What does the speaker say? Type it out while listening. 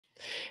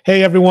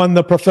Hey everyone,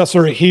 the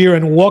professor here,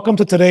 and welcome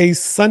to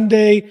today's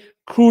Sunday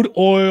crude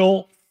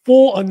oil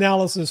full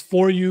analysis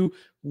for you.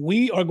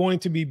 We are going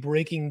to be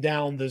breaking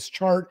down this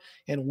chart,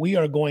 and we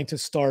are going to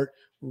start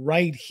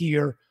right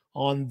here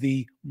on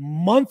the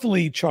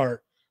monthly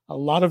chart. A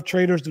lot of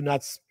traders do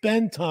not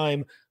spend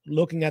time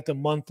looking at the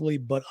monthly,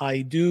 but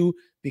I do,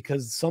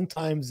 because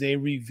sometimes they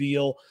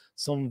reveal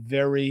some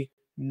very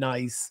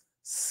nice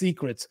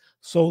secrets.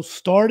 So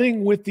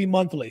starting with the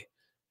monthly,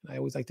 I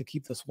always like to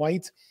keep this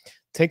white.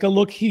 Take a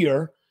look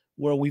here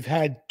where we've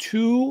had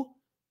two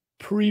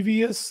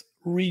previous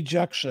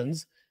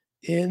rejections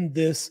in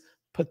this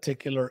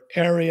particular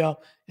area,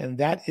 and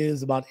that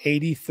is about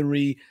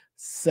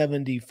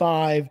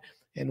 83.75,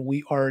 and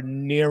we are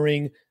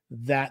nearing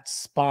that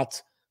spot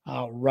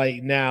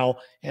right now.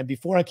 And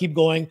before I keep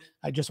going,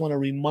 I just want to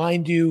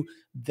remind you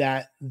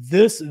that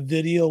this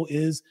video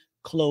is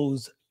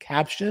closed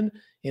caption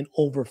in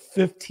over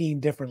 15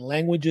 different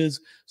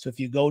languages. So if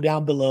you go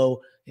down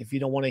below, if you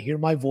don't want to hear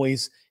my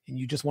voice and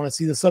you just want to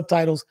see the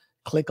subtitles,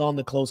 click on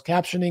the closed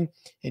captioning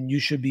and you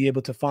should be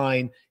able to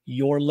find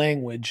your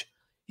language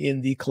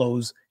in the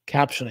closed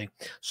captioning.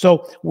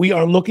 So we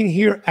are looking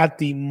here at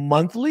the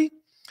monthly.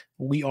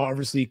 We are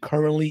obviously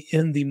currently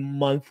in the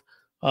month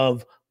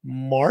of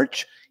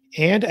March.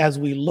 And as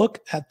we look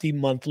at the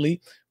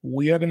monthly,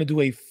 we are going to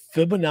do a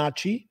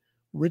Fibonacci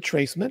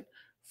retracement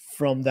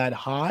from that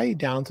high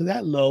down to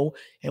that low,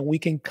 and we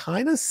can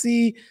kind of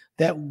see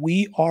that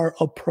we are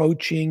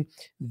approaching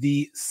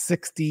the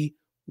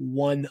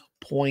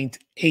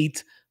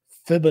 61.8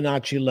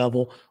 Fibonacci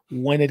level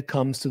when it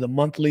comes to the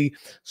monthly.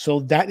 So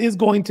that is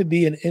going to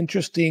be an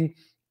interesting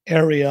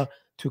area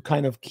to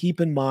kind of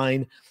keep in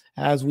mind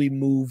as we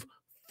move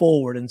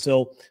forward. And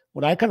so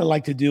what I kind of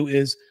like to do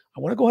is I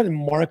want to go ahead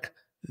and mark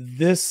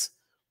this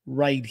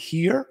right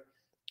here,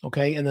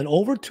 okay? And then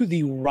over to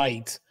the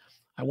right,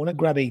 I want to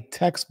grab a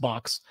text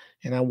box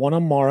and I want to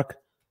mark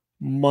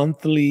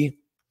monthly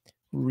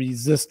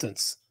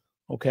resistance,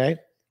 okay?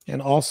 And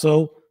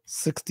also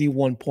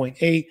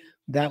 61.8.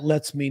 That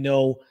lets me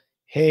know,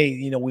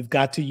 hey, we've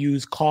got to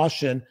use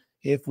caution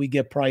if we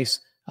get price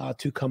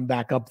to come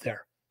back up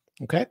there,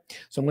 okay?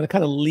 So I'm going to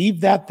kind of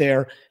leave that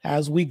there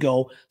as we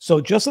go.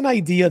 So just an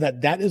idea that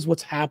that is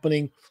what's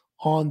happening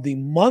on the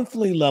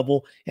monthly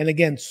level. And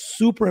again,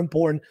 super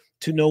important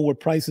to know where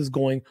price is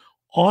going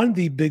on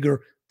the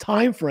bigger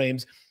time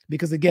frames,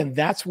 because again,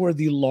 that's where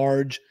the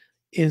large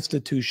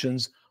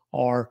institutions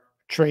are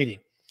trading.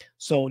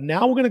 So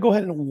now we're going to go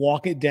ahead and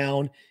walk it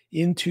down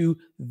into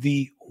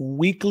the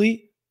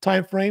weekly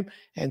time frame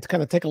and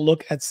kind of take a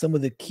look at some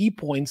of the key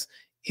points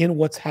in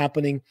what's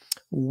happening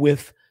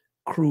with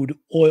crude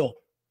oil.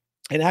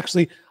 And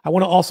actually, I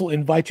want to also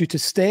invite you to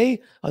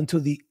stay until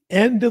the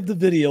end of the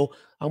video.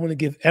 I'm going to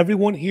give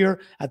everyone here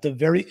at the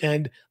very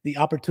end the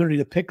opportunity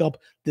to pick up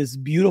this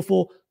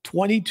beautiful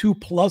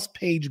 22+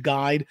 page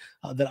guide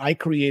that I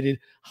created,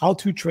 how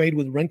to trade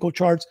with Renko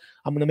charts.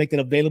 I'm going to make that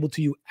available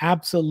to you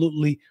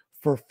absolutely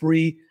for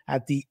free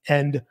at the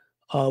end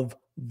of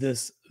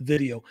this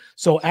video.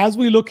 So as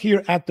we look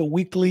here at the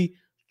weekly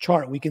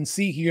chart, we can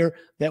see here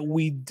that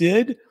we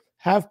did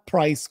have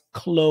price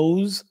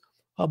close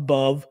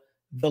above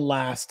the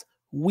last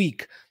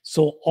week.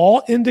 So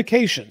all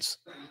indications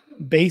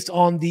based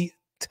on the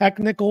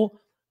technical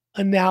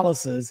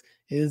analysis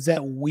is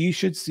that we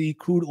should see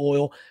crude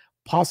oil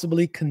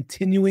possibly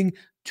continuing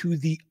to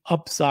the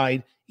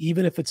upside,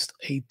 even if it's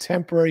a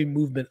temporary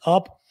movement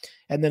up.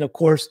 And then, of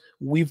course,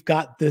 we've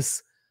got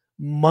this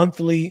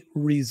monthly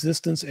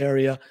resistance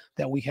area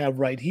that we have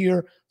right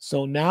here.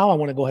 So now I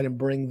want to go ahead and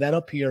bring that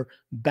up here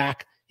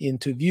back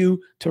into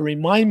view to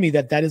remind me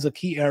that that is a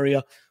key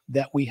area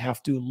that we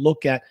have to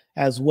look at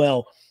as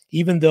well,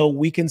 even though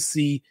we can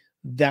see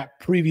that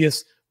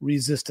previous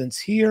resistance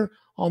here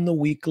on the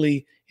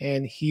weekly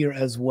and here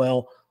as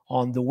well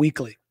on the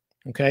weekly.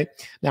 Okay.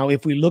 Now,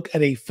 if we look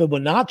at a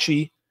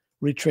Fibonacci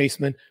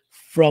retracement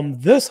from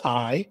this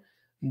high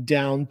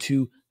down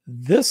to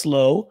this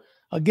low,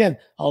 again,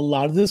 a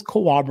lot of this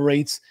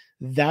corroborates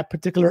that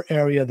particular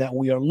area that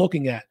we are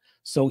looking at.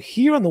 So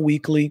here on the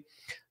weekly,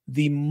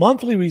 the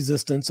monthly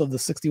resistance of the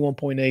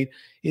 61.8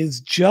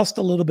 is just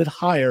a little bit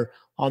higher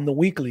on the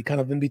weekly, kind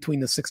of in between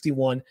the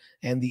 61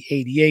 and the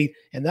 88.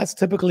 And that's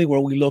typically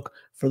where we look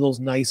for those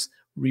nice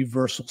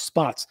reversal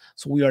spots.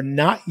 So we are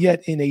not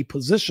yet in a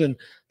position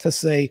to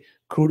say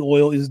crude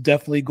oil is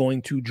definitely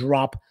going to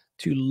drop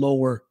to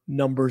lower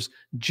numbers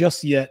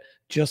just yet,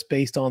 just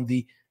based on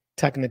the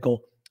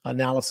technical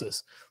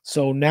analysis.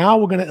 So now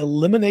we're going to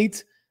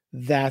eliminate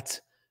that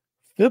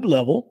fib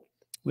level.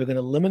 We're going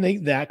to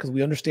eliminate that because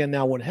we understand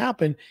now what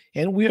happened,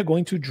 and we are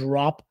going to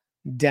drop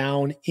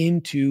down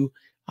into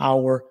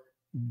our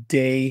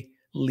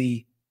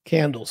daily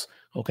candles.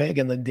 Okay,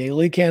 again, the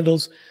daily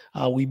candles,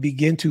 we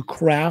begin to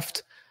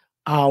craft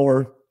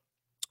our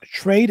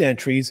trade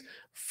entries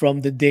from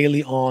the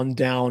daily on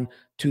down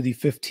to the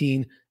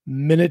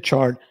 15-minute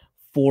chart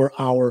for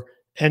our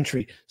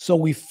entry. So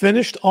we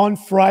finished on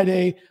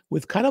Friday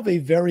with kind of a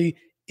very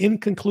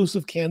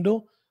inconclusive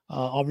candle.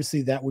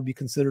 Obviously, that would be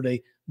considered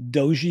a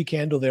doji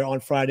candle there on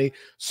Friday.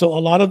 So a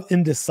lot of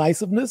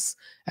indecisiveness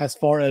as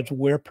far as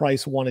where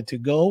price wanted to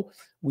go.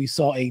 We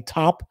saw a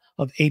top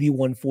of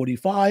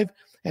 81.45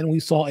 and we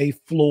saw a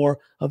floor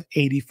of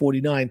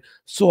 80.49.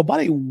 So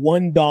about a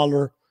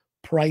 $1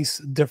 price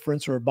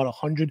difference, or about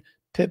 100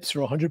 pips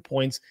or 100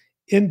 points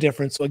in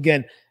difference. So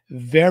again,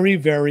 very,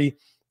 very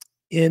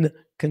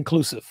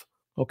inconclusive.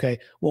 Okay.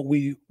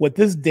 What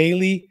this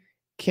daily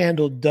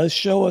candle does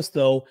show us,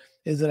 though,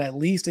 is that at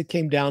least it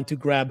came down to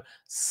grab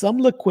some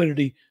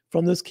liquidity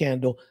from this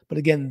candle. But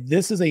again,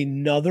 this is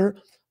another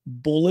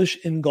bullish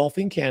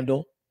engulfing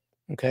candle,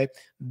 okay,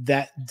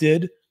 that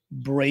did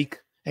break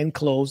and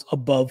close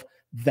above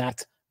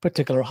that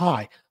particular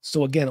high.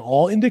 So again,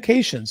 all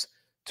indications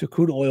to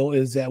crude oil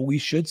is that we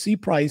should see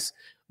price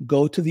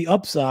go to the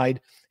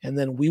upside, and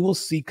then we will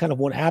see kind of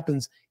what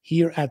happens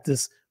here at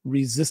this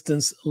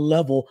resistance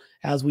level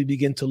as we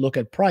begin to look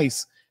at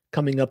price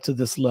coming up to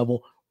this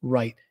level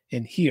right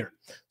in here.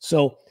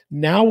 So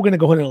now we're going to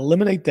go ahead and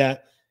eliminate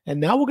that. And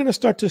now we're going to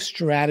start to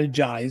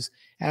strategize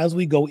as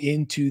we go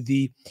into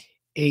the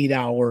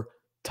 8-hour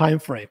time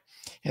frame.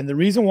 And the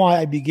reason why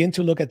I begin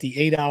to look at the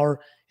 8-hour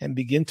and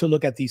begin to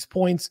look at these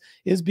points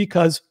is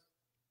because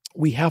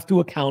we have to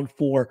account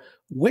for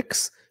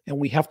wicks and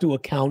we have to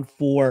account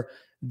for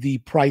the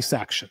price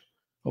action.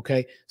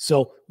 Okay,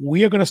 so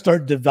we are going to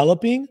start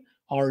developing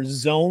our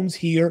zones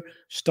here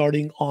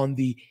starting on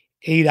the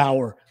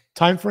 8-hour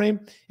time frame.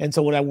 And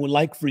so what I would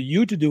like for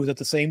you to do is at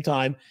the same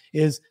time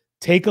is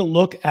take a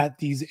look at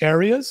these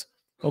areas.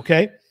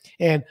 Okay,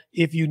 and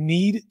if you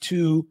need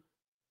to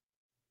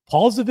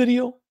pause the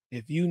video,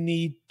 if you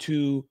need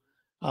to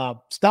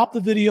stop the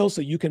video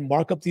so you can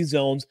mark up these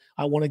zones,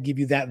 I want to give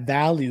you that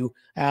value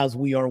as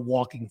we are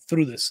walking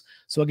through this.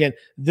 So again,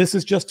 this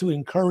is just to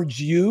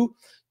encourage you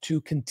to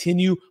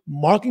continue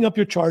marking up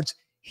your charts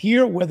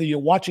here, whether you're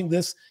watching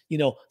this,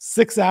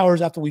 6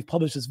 hours after we've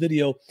published this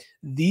video.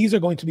 These are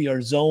going to be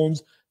our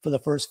zones for the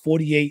first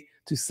 48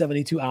 to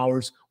 72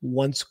 hours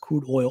once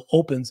crude oil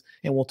opens.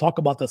 And we'll talk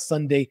about the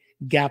Sunday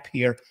gap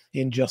here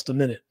in just a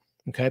minute.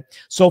 Okay.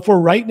 So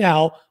for right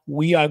now,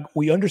 we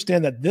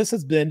understand that this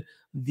has been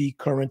the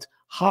current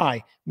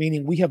high,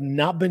 meaning we have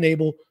not been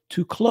able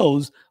to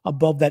close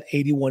above that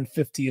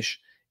 81.50-ish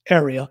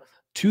area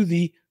to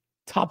the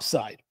top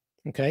side.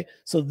 Okay,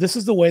 so this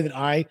is the way that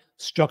I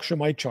structure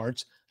my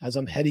charts as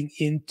I'm heading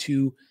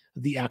into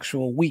the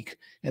actual week.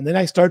 And then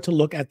I start to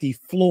look at the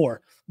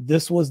floor.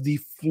 This was the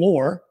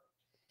floor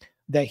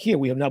that here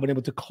we have not been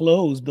able to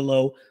close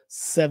below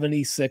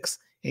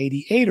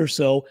 76.88 or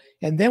so.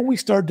 And then we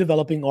start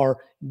developing our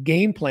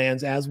game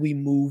plans as we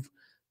move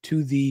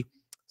to the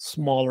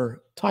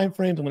smaller time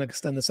frames. I'm going to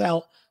extend this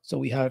out so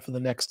we have it for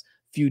the next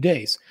few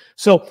days.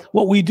 So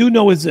what we do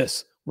know is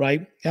this,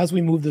 right? As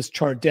we move this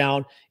chart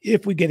down,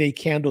 if we get a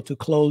candle to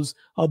close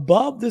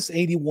above this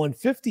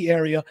 81.50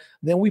 area,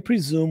 then we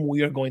presume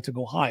we are going to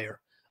go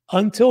higher.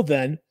 Until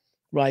then,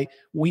 right,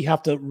 we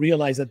have to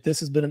realize that this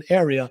has been an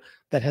area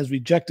that has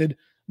rejected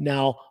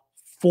now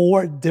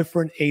 4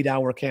 different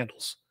 8-hour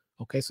candles.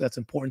 Okay, so that's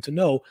important to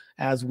know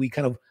as we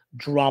kind of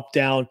drop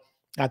down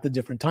at the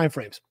different time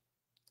frames.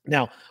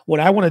 Now,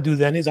 what I want to do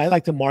then is I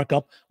like to mark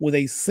up with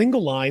a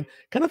single line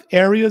kind of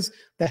areas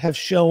that have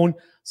shown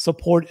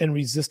support and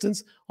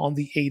resistance on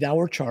the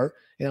 8-hour chart.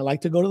 And I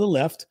like to go to the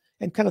left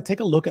and kind of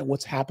take a look at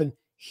what's happened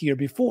here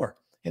before.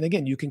 And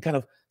again, you can kind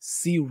of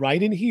see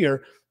right in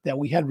here that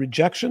we had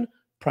rejection,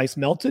 price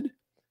melted,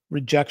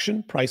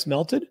 rejection, price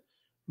melted,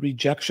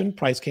 rejection,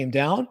 price came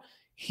down.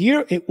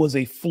 Here it was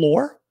a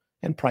floor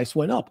and price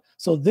went up.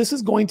 So this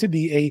is going to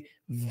be a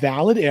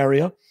valid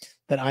area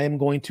that I am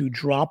going to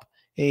drop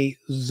a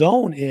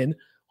zone in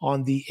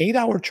on the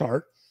 8-hour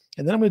chart.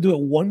 And then I'm going to do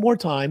it one more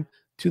time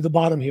to the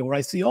bottom here where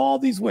I see all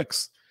these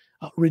wicks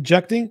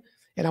rejecting.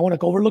 And I want to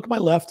go overlook my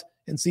left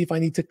and see if I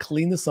need to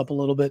clean this up a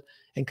little bit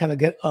and kind of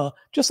get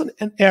just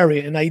an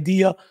area, an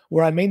idea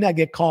where I may not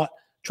get caught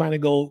trying to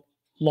go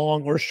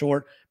long or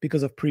short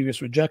because of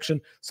previous rejection.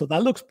 So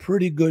that looks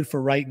pretty good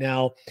for right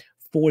now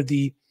for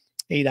the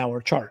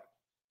 8-hour chart.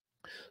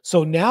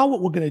 So now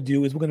what we're going to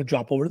do is we're going to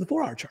drop over to the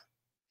 4-hour chart.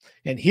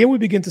 And here we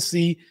begin to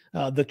see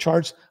the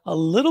charts a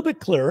little bit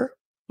clearer,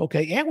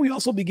 okay? And we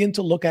also begin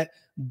to look at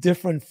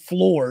different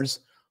floors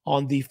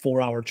on the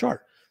 4-hour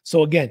chart.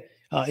 So again,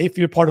 if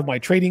you're part of my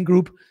trading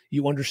group,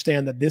 you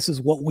understand that this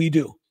is what we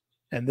do.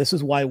 And this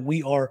is why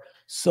we are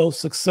so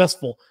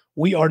successful.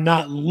 We are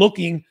not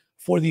looking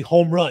for the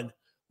home run.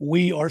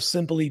 We are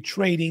simply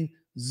trading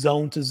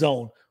zone to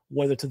zone,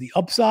 whether to the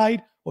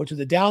upside or to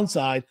the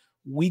downside.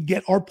 We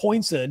get our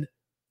points in,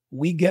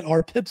 we get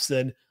our pips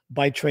in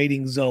by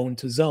trading zone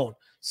to zone.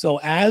 So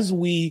as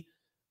we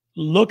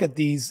look at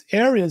these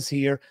areas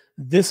here,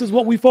 this is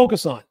what we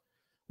focus on.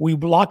 We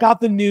block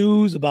out the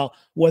news about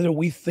whether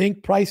we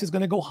think price is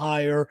going to go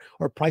higher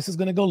or price is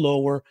going to go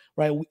lower,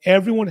 right?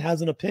 Everyone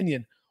has an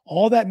opinion.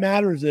 All that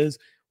matters is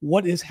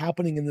what is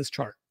happening in this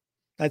chart.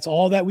 That's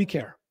all that we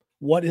care.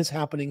 What is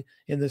happening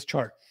in this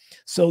chart?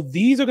 So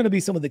these are going to be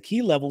some of the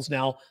key levels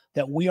now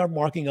that we are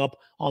marking up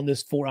on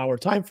this 4-hour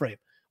time frame,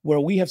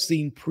 where we have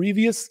seen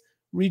previous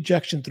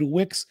rejection through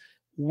wicks.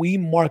 we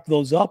mark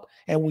those up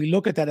and we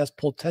look at that as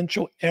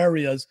potential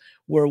areas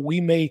where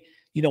we may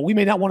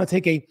not want to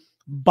take a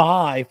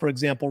buy, for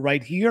example,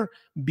 right here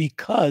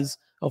because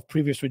of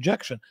previous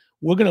rejection.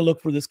 We're going to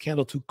look for this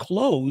candle to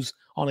close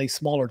on a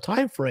smaller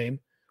time frame,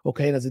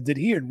 okay, and as it did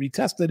here, and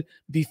retested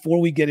before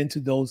we get into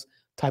those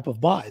type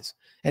of buys.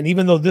 And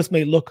even though this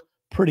may look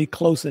pretty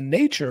close in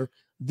nature,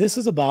 this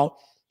is about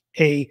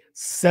a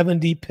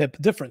 70 pip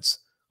difference,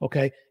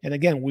 okay? And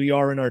again, we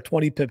are in our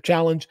 20 pip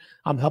challenge.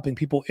 I'm helping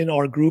people in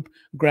our group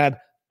grab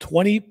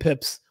 20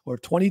 pips or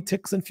 20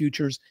 ticks and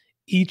futures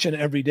each and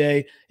every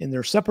day in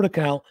their separate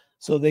account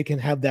so they can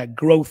have that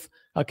growth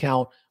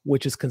account,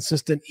 which is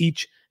consistent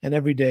each and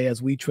every day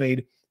as we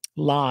trade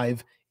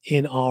live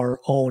in our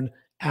own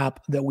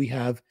app that we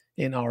have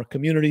in our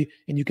community.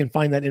 And you can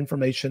find that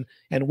information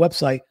and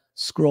website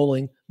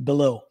scrolling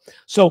below.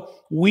 So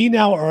we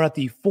now are at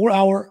the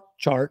 4-hour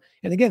chart.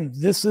 And again,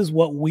 this is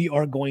what we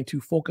are going to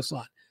focus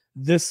on,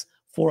 this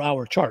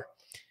 4-hour chart.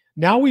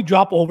 Now we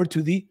drop over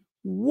to the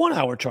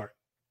 1-hour chart.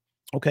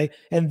 Okay.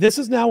 And this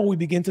is now where we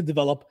begin to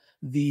develop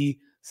the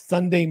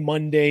Sunday,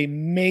 Monday,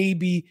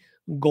 maybe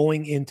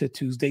going into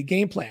Tuesday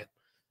game plan.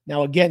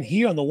 Now, again,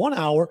 here on the 1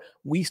 hour,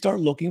 we start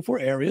looking for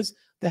areas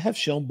that have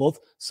shown both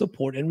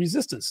support and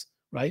resistance,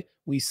 right?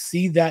 We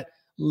see that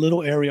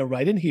little area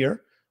right in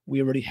here.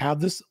 We already have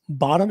this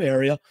bottom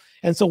area.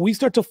 And so we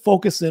start to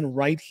focus in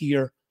right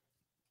here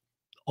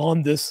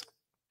on this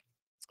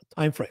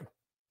time frame.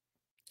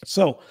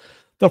 So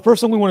the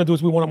first thing we want to do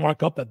is we want to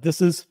mark up that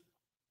this is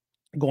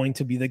going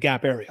to be the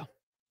gap area.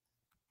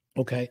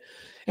 Okay.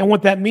 And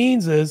what that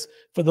means is,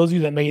 for those of you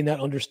that may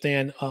not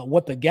understand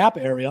what the gap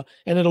area,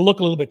 and it'll look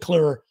a little bit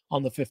clearer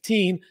on the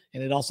 15,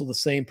 and it also the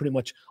same pretty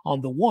much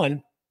on the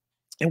 1.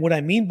 And what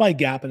I mean by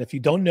gap, and if you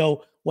don't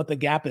know what the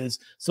gap is,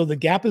 so the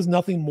gap is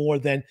nothing more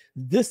than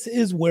this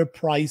is where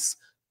price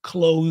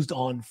closed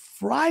on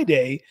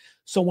Friday.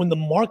 So when the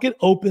market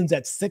opens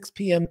at 6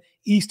 p.m.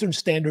 Eastern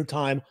Standard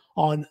Time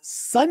on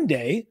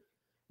Sunday,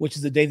 which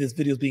is the day this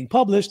video is being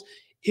published,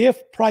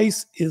 if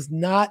price is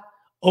not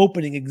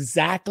opening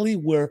exactly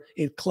where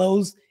it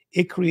closed,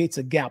 it creates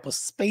a gap, a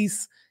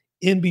space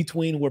in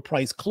between where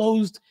price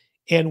closed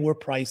and where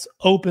price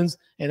opens.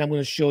 And I'm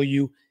going to show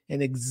you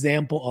an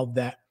example of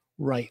that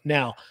right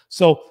now.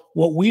 So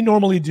what we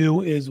normally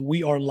do is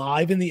we are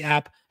live in the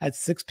app at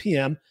 6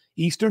 p.m.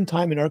 Eastern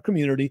time in our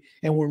community,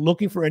 and we're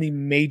looking for any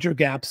major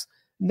gaps,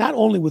 not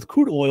only with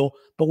crude oil,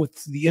 but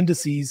with the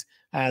indices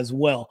as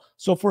well.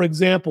 So for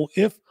example,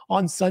 if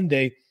on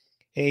Sunday,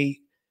 a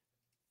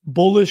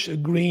bullish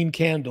green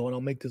candle, and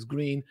I'll make this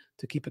green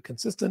to keep it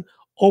consistent,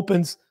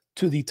 opens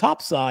to the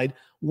top side,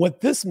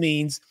 what this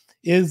means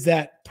is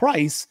that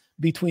price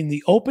between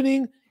the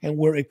opening and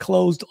where it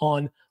closed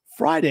on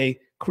Friday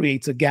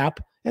creates a gap.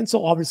 And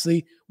so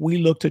obviously we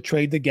look to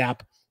trade the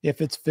gap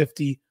if it's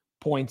 50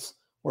 points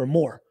or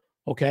more.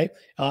 Okay.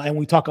 And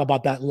we talk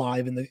about that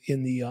live in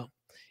the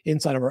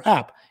inside of our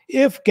app.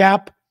 If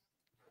gap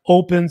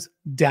opens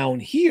down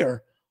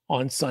here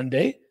on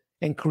Sunday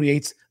and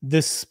creates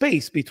this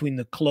space between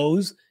the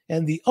close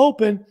and the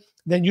open,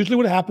 then usually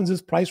what happens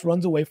is price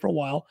runs away for a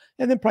while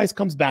and then price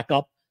comes back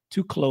up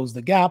to close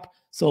the gap.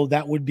 So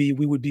that would be,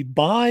 we would be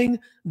buying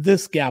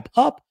this gap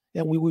up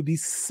and we would be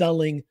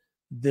selling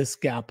this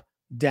gap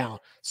down.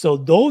 So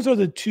those are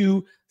the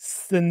two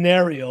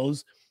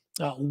scenarios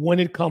when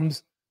it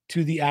comes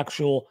to the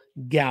actual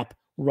gap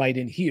right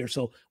in here.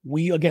 So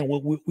we, again,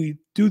 we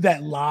do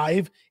that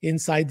live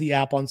inside the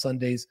app on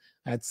Sundays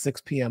at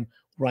 6 p.m.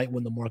 right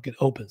when the market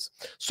opens.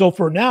 So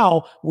for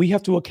now, we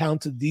have to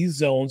account that these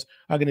zones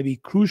are going to be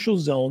crucial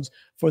zones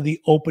for the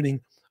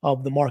opening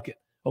of the market.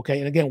 Okay.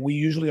 And again, we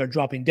usually are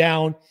dropping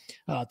down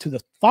to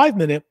the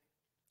 5-minute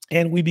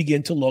and we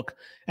begin to look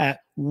at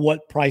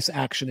what price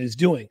action is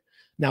doing.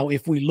 Now,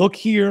 if we look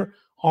here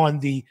on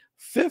the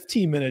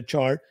 15-minute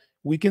chart,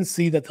 we can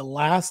see that the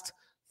last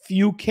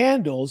few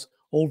candles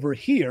over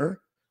here,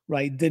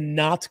 right, did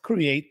not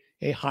create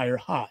a higher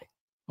high.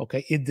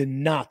 Okay. It did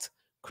not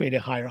create a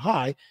higher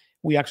high.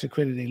 We actually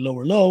created a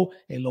lower low,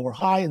 a lower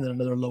high, and then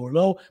another lower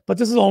low. But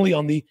this is only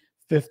on the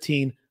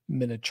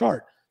 15-minute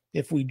chart.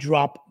 If we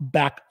drop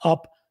back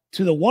up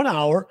to the 1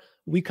 hour,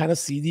 we kind of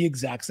see the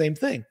exact same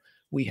thing.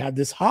 We had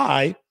this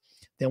high,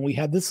 then we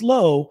had this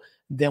low,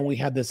 then we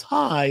had this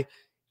high.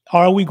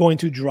 Are we going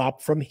to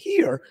drop from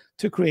here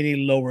to create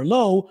a lower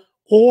low,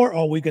 or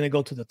are we going to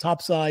go to the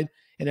top side?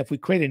 And if we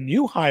create a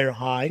new higher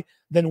high,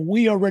 then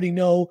we already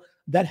know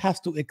that has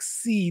to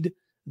exceed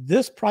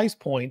this price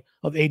point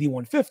of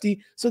 81.50.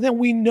 So then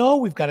we know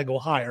we've got to go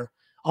higher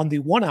on the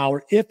 1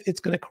 hour if it's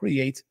going to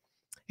create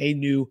a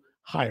new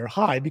higher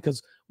high,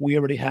 because we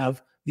already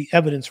have the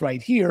evidence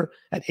right here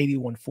at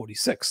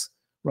 81.46,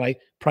 right?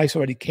 Price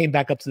already came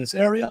back up to this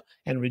area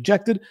and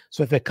rejected.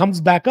 So if it comes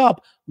back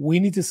up, we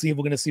need to see if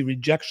we're going to see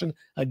rejection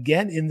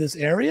again in this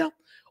area.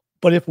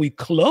 But if we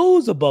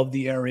close above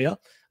the area,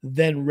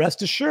 then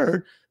rest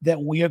assured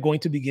that we are going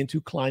to begin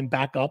to climb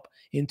back up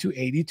into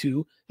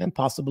 82 and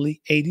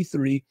possibly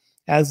 83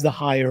 as the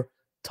higher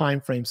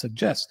time frame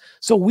suggests.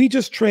 So we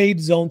just trade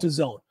zone to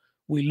zone.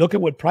 We look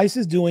at what price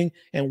is doing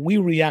and we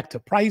react to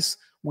price.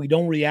 We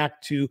don't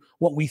react to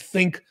what we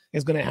think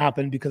is going to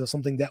happen because of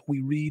something that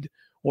we read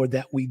or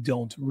that we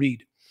don't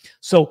read.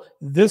 So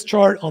this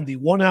chart on the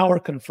 1 hour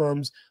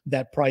confirms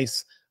that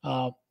price,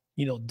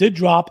 did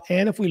drop.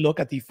 And if we look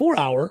at the 4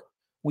 hour,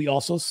 we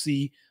also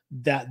see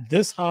that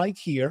this high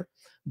here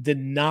did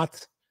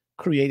not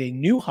create a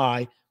new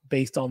high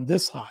based on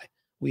this high.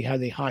 We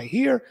had a high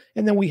here,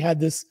 and then we had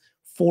this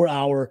 4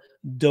 hour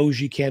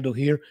doji candle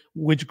here,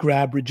 which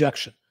grabbed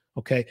rejection.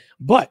 Okay.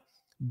 But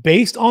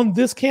based on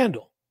this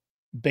candle,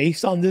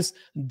 based on this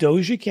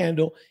doji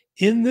candle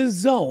in this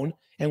zone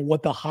and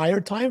what the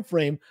higher time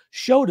frame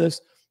showed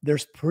us,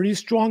 there's pretty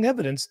strong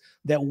evidence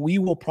that we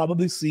will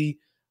probably see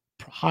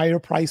higher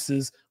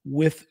prices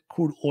with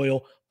crude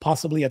oil,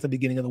 possibly at the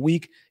beginning of the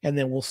week. And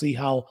then we'll see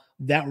how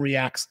that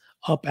reacts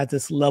up at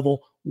this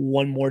level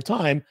one more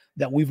time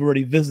that we've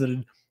already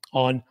visited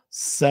on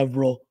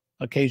several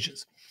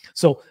occasions.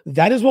 So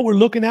that is what we're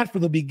looking at for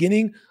the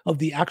beginning of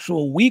the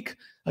actual week.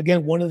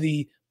 Again, one of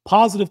the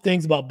positive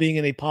things about being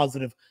in a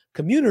positive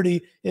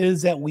community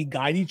is that we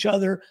guide each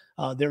other.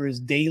 There is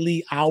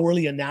daily,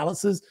 hourly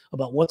analysis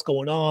about what's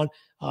going on.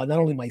 Not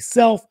only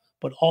myself,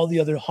 but all the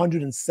other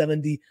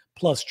 170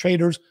 plus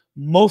traders,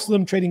 most of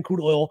them trading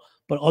crude oil,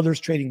 but others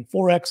trading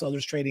Forex,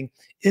 others trading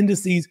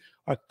indices,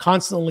 are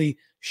constantly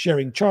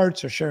sharing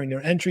charts or sharing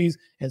their entries.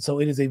 And so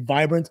it is a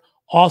vibrant,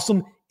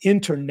 awesome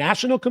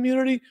international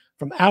community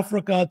from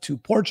Africa to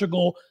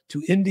Portugal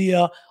to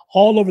India,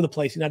 all over the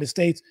place, United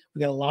States.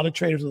 We got a lot of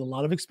traders with a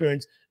lot of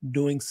experience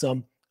doing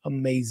some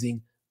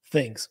amazing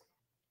things.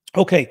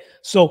 Okay,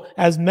 so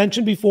as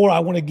mentioned before, I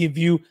want to give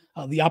you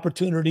the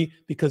opportunity,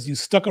 because you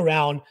stuck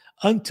around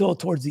until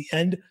towards the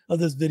end of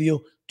this video,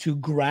 to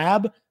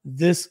grab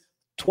this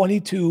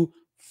 22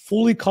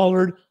 fully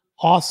colored,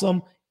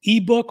 awesome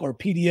ebook or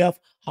PDF,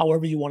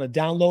 however you want to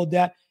download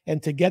that.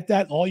 And to get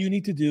that, all you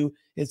need to do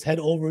is head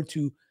over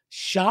to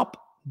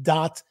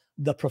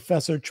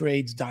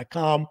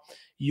shop.theprofessortrades.com.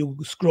 You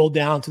scroll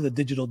down to the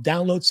digital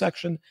download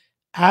section.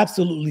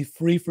 Absolutely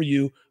free for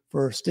you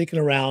for sticking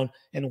around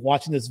and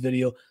watching this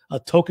video. A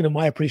token of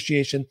my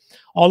appreciation.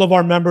 All of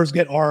our members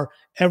get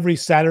every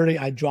Saturday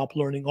I drop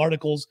learning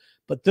articles,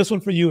 but this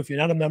one for you, if you're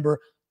not a member,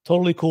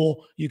 totally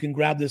cool. You can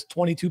grab this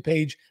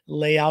 22-page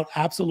layout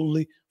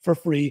absolutely for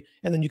free.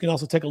 And then you can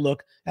also take a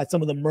look at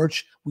some of the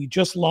merch. We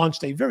just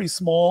launched a very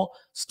small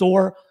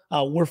store.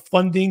 We're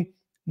funding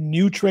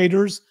new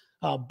traders,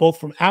 both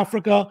from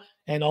Africa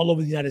and all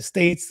over the United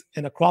States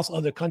and across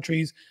other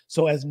countries.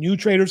 So as new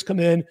traders come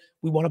in,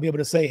 we want to be able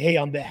to say, hey,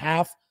 on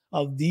behalf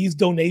of these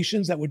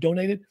donations that were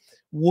donated,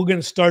 we're going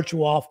to start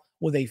you off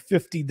with a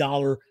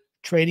 $50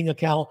 trading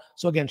account.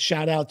 So again,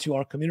 shout out to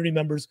our community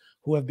members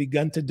who have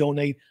begun to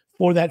donate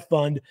for that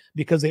fund,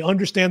 because they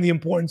understand the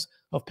importance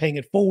of paying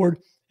it forward.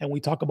 And we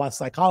talk about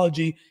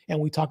psychology, and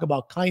we talk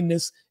about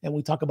kindness, and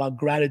we talk about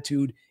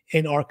gratitude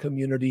in our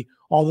community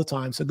all the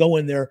time. So go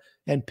in there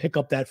and pick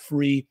up that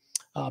free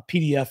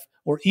PDF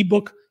or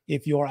ebook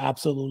if you are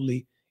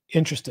absolutely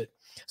interested.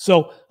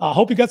 So I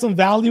hope you got some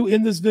value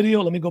in this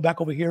video. Let me go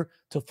back over here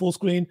to full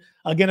screen.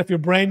 Again, if you're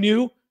brand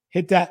new,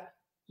 hit that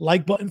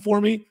like button for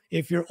me.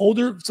 If you're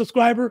older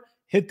subscriber,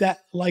 hit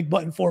that like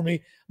button for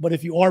me. But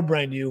if you are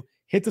brand new,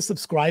 hit the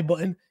subscribe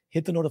button,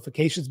 hit the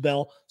notifications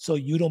bell so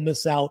you don't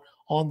miss out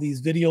on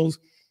these videos.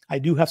 I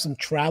do have some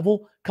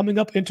travel coming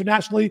up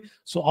internationally,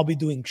 so I'll be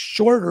doing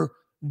shorter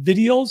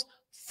videos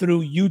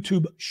through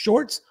YouTube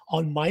Shorts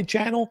on my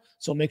channel.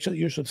 So make sure that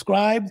you're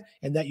subscribed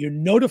and that you're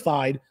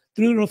notified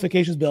through the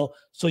notifications bell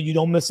so you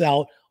don't miss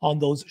out on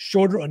those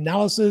shorter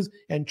analysis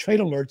and trade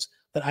alerts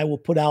that I will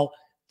put out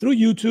through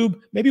YouTube,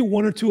 maybe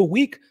 1 or 2 a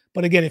week.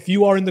 But again, if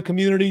you are in the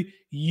community,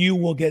 you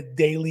will get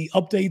daily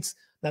updates,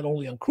 not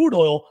only on crude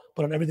oil,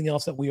 but on everything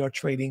else that we are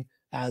trading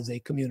as a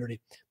community.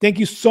 Thank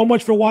you so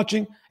much for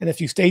watching. And if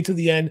you stayed to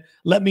the end,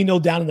 let me know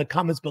down in the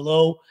comments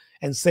below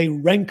and say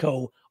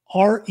Renko,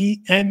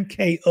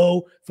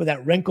 R-E-N-K-O, for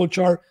that Renko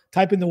chart.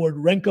 Type in the word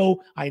Renko.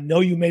 I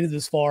know you made it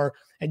this far,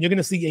 and you're going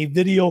to see a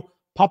video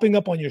popping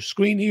up on your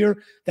screen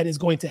here that is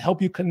going to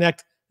help you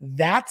connect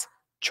that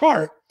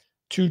chart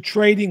to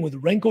trading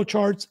with Renko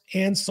charts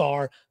and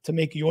SAR to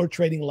make your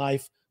trading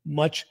life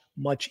much,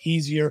 much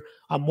easier.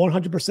 I'm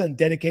 100%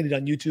 dedicated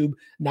on YouTube,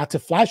 not to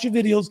flashy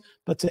videos,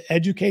 but to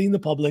educating the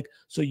public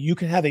so you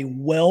can have a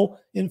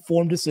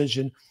well-informed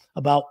decision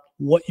about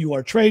what you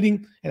are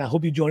trading. And I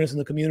hope you join us in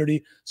the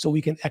community so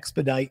we can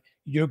expedite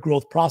your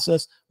growth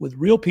process with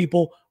real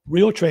people,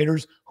 real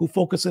traders who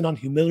focus in on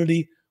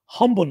humility,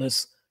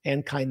 humbleness,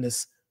 and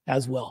kindness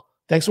as well.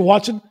 Thanks for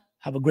watching.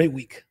 Have a great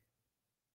week.